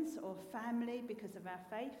friends or family because of our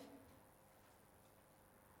faith?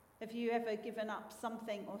 Have you ever given up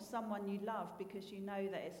something or someone you love because you know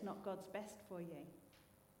that it's not God's best for you?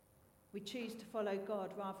 We choose to follow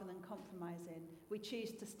God rather than compromising. We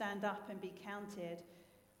choose to stand up and be counted.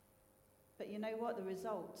 But you know what? The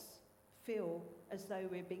results feel as though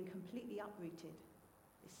we're being completely uprooted.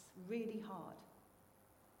 It's really hard.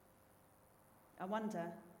 I wonder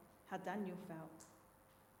how Daniel felt.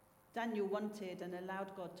 Daniel wanted and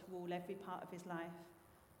allowed God to rule every part of his life,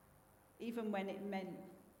 even when it meant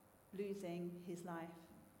losing his life.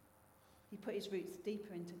 He put his roots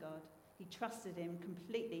deeper into God. He trusted him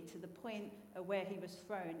completely to the point of where he was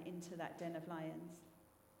thrown into that den of lions.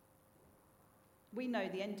 We know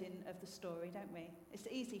the ending of the story, don't we? It's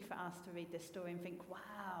easy for us to read this story and think,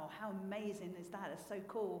 wow, how amazing is that? It's so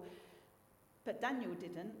cool. But Daniel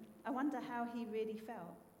didn't. I wonder how he really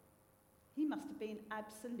felt. He must have been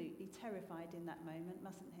absolutely terrified in that moment,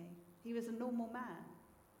 mustn't he? He was a normal man.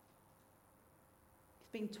 He's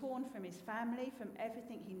been torn from his family, from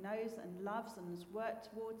everything he knows and loves and has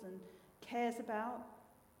worked towards and cares about.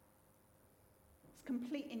 It's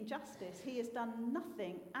complete injustice. He has done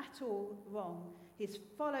nothing at all wrong. He's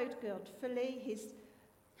followed God fully. He's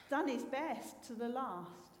done his best to the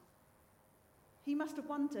last. He must have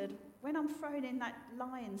wondered, when I'm thrown in that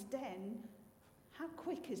lion's den, how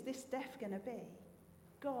quick is this death going to be?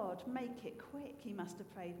 God, make it quick, he must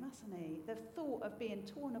have prayed, mustn't he? The thought of being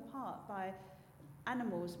torn apart by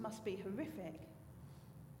animals must be horrific.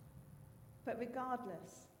 But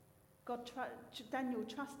regardless, Daniel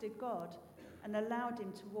trusted God and allowed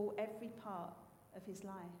him to rule every part of his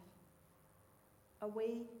life. Are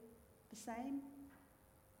we the same?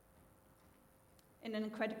 In an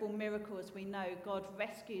incredible miracle, as we know, God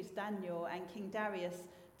rescues Daniel, and King Darius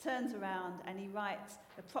turns around and he writes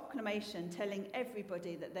a proclamation telling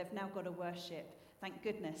everybody that they've now got to worship. Thank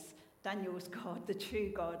goodness, Daniel's God, the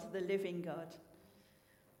true God, the living God.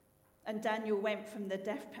 And Daniel went from the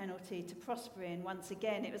death penalty to prospering once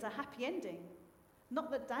again. It was a happy ending. Not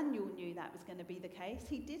that Daniel knew that was going to be the case,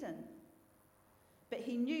 he didn't. But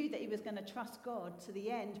he knew that he was going to trust God to the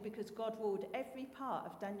end because God ruled every part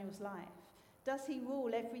of Daniel's life. Does he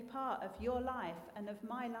rule every part of your life and of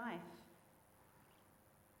my life?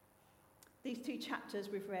 These 2 chapters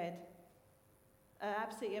we've read are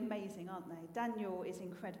absolutely amazing, aren't they? Daniel is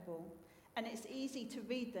incredible. And it's easy to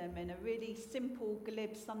read them in a really simple,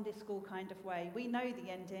 glib Sunday school kind of way. We know the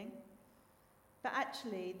ending. But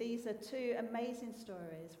actually, these are 2 amazing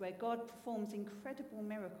stories where God performs incredible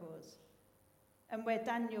miracles and where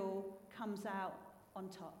Daniel comes out on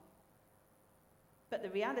top. But the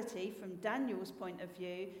reality, from Daniel's point of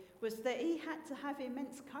view, was that he had to have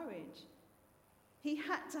immense courage. He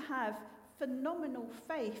had to have phenomenal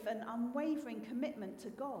faith and unwavering commitment to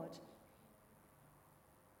God.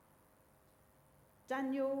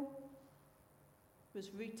 Daniel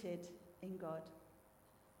was rooted in God.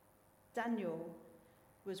 Daniel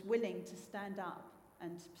was willing to stand up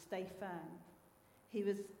and stay firm. He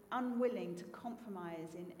was unwilling to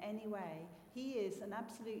compromise in any way. He is an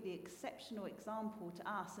absolutely exceptional example to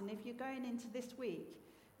us. And if you're going into this week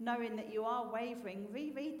knowing that you are wavering,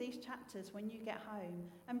 reread these chapters when you get home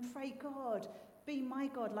and pray, God, be my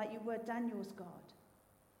God like you were Daniel's God.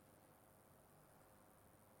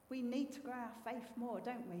 We need to grow our faith more,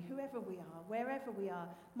 don't we? Whoever we are, wherever we are.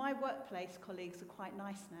 My workplace colleagues are quite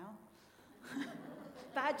nice now.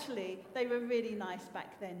 But actually, they were really nice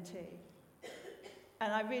back then too.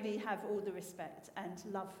 And I really have all the respect and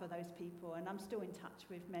love for those people, and I'm still in touch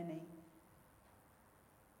with many.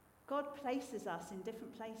 God places us in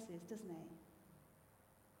different places, doesn't he?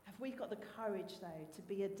 Have we got the courage, though, to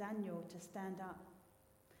be a Daniel, to stand up?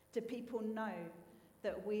 Do people know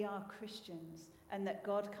that we are Christians and that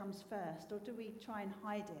God comes first? Or do we try and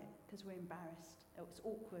hide it because we're embarrassed? It's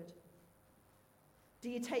awkward. Do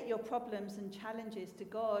you take your problems and challenges to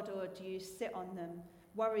God, or do you sit on them,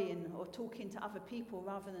 worrying or talking to other people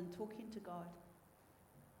rather than talking to God?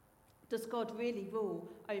 Does God really rule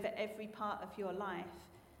over every part of your life,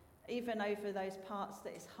 even over those parts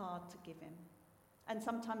that it's hard to give him? And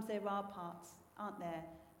sometimes there are parts, aren't there,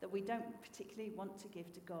 that we don't particularly want to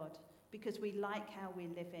give to God because we like how we're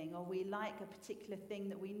living, or we like a particular thing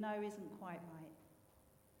that we know isn't quite right.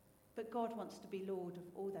 But God wants to be Lord of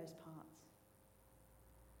all those parts.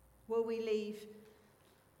 Will we leave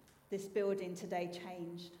this building today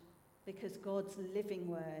changed because God's living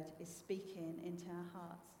word is speaking into our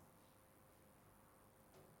hearts?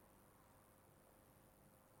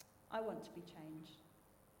 I want to be changed.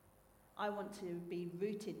 I want to be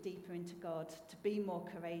rooted deeper into God, to be more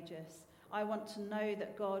courageous. I want to know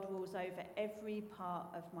that God rules over every part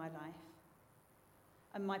of my life.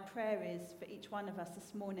 And my prayer is for each one of us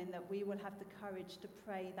this morning that we will have the courage to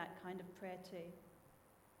pray that kind of prayer too.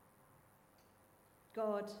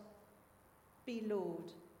 God, be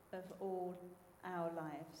Lord of all our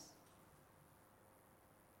lives.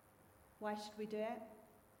 Why should we do it?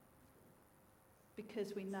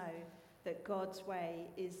 Because we know that God's way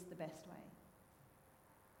is the best way.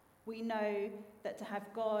 We know that to have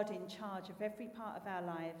God in charge of every part of our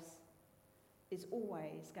lives is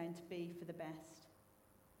always going to be for the best.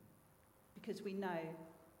 Because we know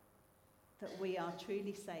that we are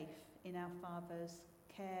truly safe in our Father's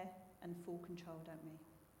care and full control, don't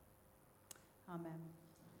we? Amen.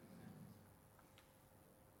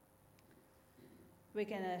 We're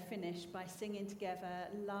going to finish by singing together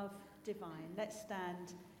Love Divine. Let's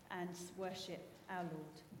stand and worship our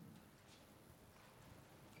Lord.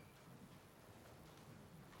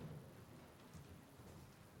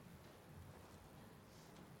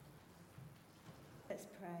 Let's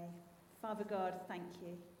pray. Father God, thank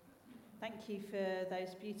you. Thank you for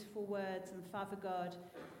those beautiful words. And Father God,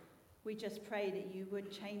 we just pray that you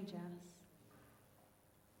would change us.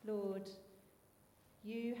 Lord,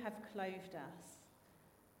 you have clothed us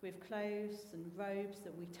with clothes and robes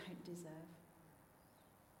that we don't deserve.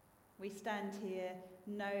 We stand here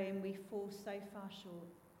knowing we fall so far short.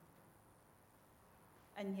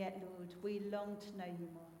 And yet, Lord, we long to know you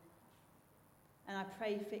more. And I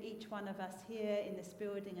pray for each one of us here in this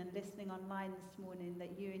building and listening online this morning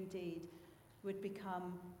that you indeed would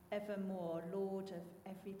become ever more Lord of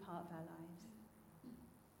every part of our lives.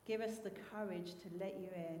 Give us the courage to let you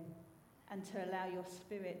in and to allow your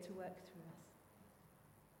Spirit to work through us.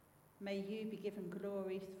 May you be given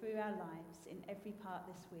glory through our lives in every part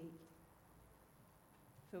this week.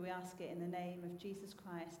 For we ask it in the name of Jesus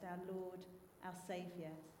Christ, our Lord, our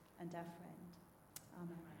Saviour, and our friend.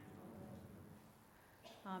 Amen.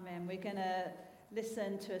 Amen. We're going to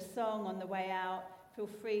listen to a song on the way out. Feel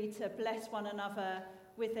free to bless one another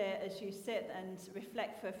with it as you sit and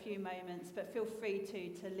reflect for a few moments, but feel free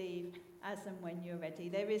to leave as and when you're ready.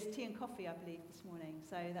 There is tea and coffee, I believe, this morning,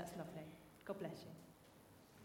 so that's lovely. God bless you.